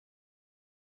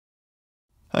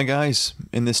Hi guys,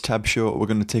 in this tab short we're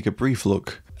going to take a brief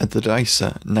look at the Dreyse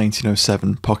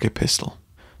 1907 pocket pistol.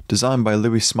 Designed by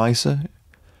Louis Schmeisser,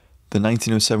 the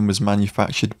 1907 was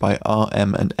manufactured by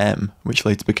RM&M, which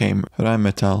later became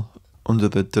RM&M under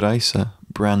the Dreyse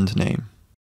brand name.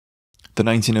 The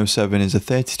 1907 is a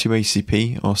 32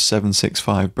 ACP or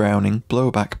 7.65 Browning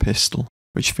blowback pistol,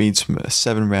 which feeds from a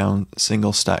 7-round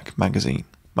single-stack magazine.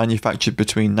 Manufactured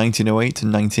between 1908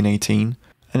 and 1918,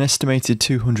 an estimated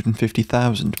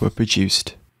 250,000 were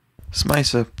produced.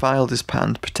 Schmeisser filed his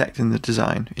patent protecting the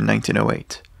design in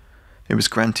 1908. It was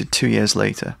granted 2 years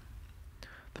later.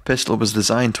 The pistol was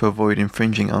designed to avoid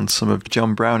infringing on some of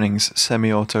John Browning's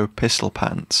semi-auto pistol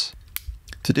patents.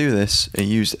 To do this, it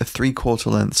used a 3/4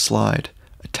 length slide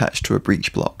attached to a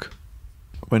breech block.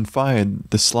 When fired,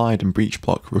 the slide and breech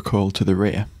block recoiled to the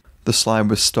rear. The slide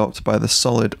was stopped by the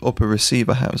solid upper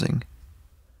receiver housing.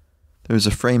 There is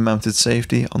a frame-mounted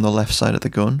safety on the left side of the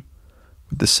gun,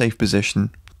 with the safe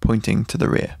position pointing to the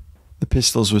rear. The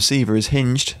pistol's receiver is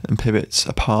hinged and pivots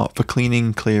apart for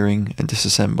cleaning, clearing, and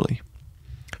disassembly.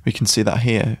 We can see that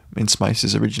here in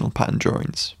Schmeisser's original patent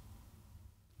drawings.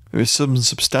 There is some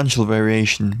substantial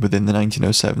variation within the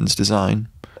 1907's design,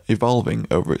 evolving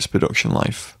over its production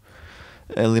life.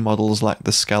 Early models lacked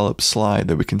the scallop slide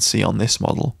that we can see on this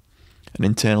model, and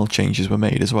internal changes were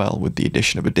made as well with the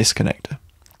addition of a disconnector.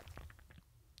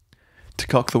 To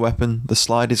cock the weapon, the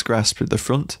slide is grasped at the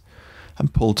front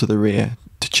and pulled to the rear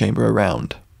to chamber a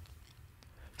round.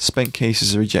 Spent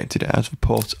cases are ejected out of a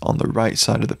port on the right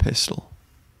side of the pistol.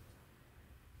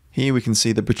 Here we can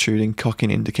see the protruding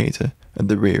cocking indicator at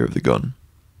the rear of the gun.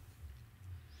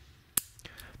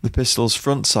 The pistol's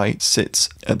front sight sits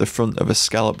at the front of a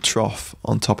scallop trough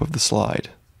on top of the slide,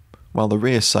 while the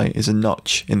rear sight is a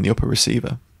notch in the upper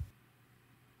receiver.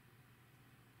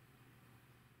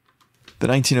 The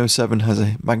 1907 has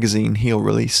a magazine heel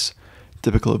release,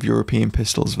 typical of European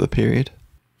pistols of the period.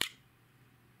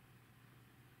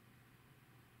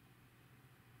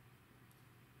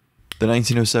 The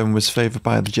 1907 was favoured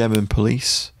by the German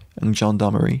police and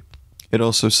gendarmerie. It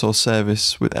also saw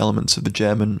service with elements of the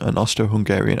German and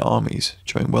Austro-Hungarian armies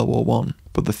during World War I,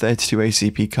 but the 32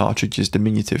 ACP cartridge is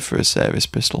diminutive for a service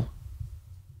pistol.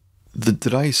 The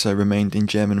Dreyse remained in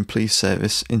German police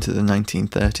service into the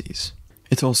 1930s.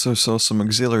 It also saw some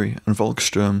auxiliary and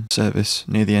Volkssturm service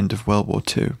near the end of World War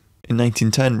II. In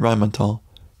 1910, RM&M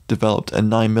developed a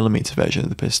 9mm version of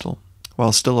the pistol.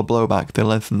 While still a blowback, they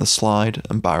lengthened the slide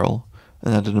and barrel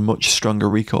and added a much stronger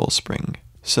recoil spring,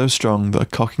 so strong that a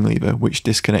cocking lever which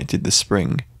disconnected the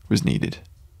spring was needed.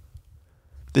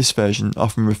 This version,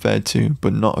 often referred to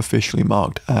but not officially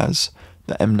marked as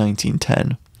the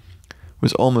M1910,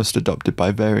 was almost adopted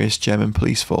by various German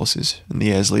police forces in the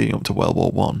years leading up to World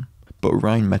War I. But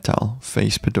RM&M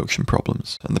faced production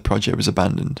problems and the project was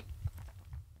abandoned.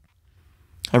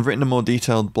 I've written a more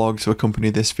detailed blog to accompany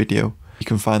this video. You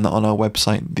can find that on our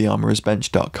website,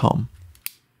 thearmourersbench.com.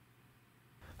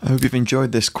 I hope you've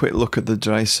enjoyed this quick look at the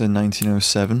Dreyse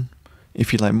 1907.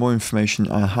 If you'd like more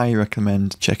information, I highly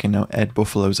recommend checking out Ed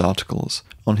Buffalo's articles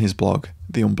on his blog,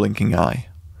 The Unblinking Eye.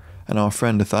 And our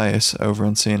friend Matthias over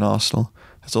on CN Arsenal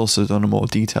has also done a more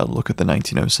detailed look at the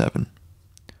 1907.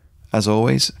 As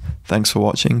always, thanks for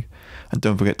watching, and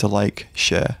don't forget to like,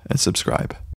 share, and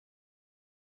subscribe.